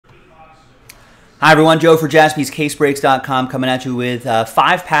Hi everyone, Joe for JaspysCaseBreaks.com coming at you with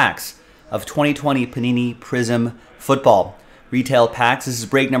 5 packs of 2020 Panini Prizm football retail packs. This is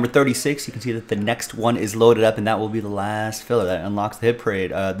break number 36. You can see that the next one is loaded up, and that will be the last filler that unlocks the hit parade.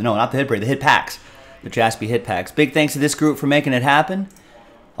 No, not the hit parade, the hit packs, the Jaspy hit packs. Big thanks to this group for making it happen.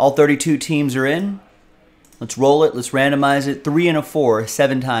 All 32 teams are in. Let's roll it. Let's randomize it. 3 and a 4,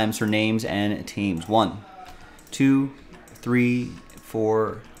 7 times for names and teams. 1, 2, 3,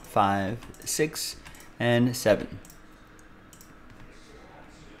 4, 5, 6, and 7.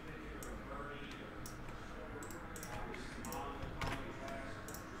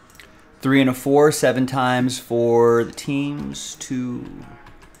 Three and a 4, 7 times for the teams. 2,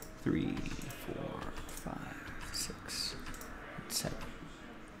 3, 4, 5, 6, 7.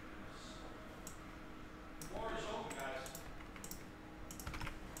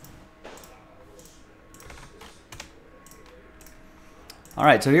 All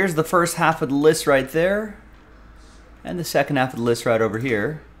right, so here's the first half of the list right there, and the second half of the list right over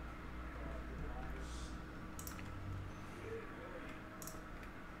here.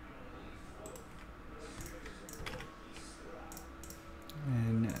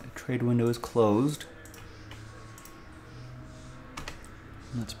 And trade window is closed.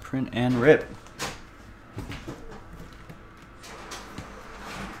 Let's print and rip.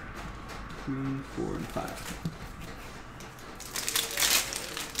 3, 4, and 5.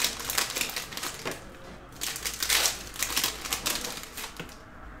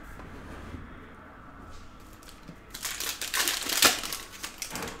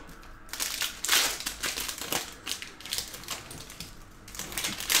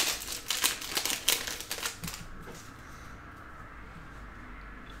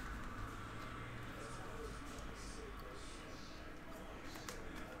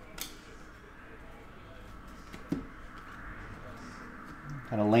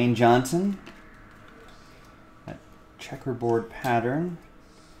 Got a Lane Johnson, that checkerboard pattern,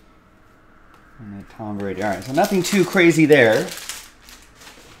 and a Tom Brady. All right, so nothing too crazy there,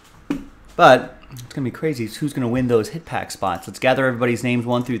 but it's going to be crazy. It's who's going to win those hit pack spots. Let's gather everybody's names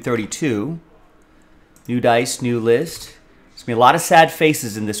 1 through 32. New dice, new list. There's going to be a lot of sad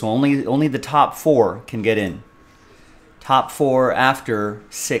faces in this one. Only the top 4 can get in. Top 4 after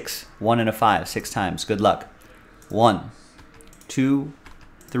 6, 1 and a 5, 6 times. Good luck. 1, 2,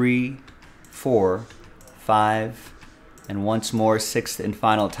 3, 4, 5, and once more, 6th and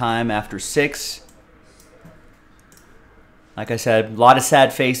final time after 6. Like I said, a lot of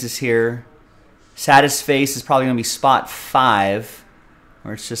sad faces here. Saddest face is probably going to be spot 5,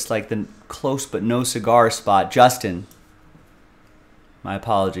 where it's just like the close but no cigar spot. Justin, my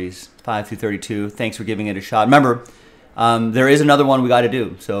apologies. 5 through 32. Thanks for giving it a shot. Remember, there is another one we got to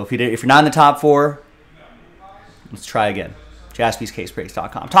do. So if you're not in the top 4, let's try again.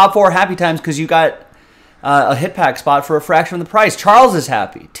 JaspysCaseBreaks.com. Top 4 happy times because you got a hit pack spot for a fraction of the price. Charles is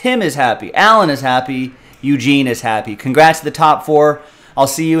happy. Tim is happy. Alan is happy. Eugene is happy. Congrats to the top 4. I'll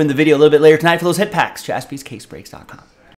see you in the video a little bit later tonight for those hit packs. JaspysCaseBreaks.com.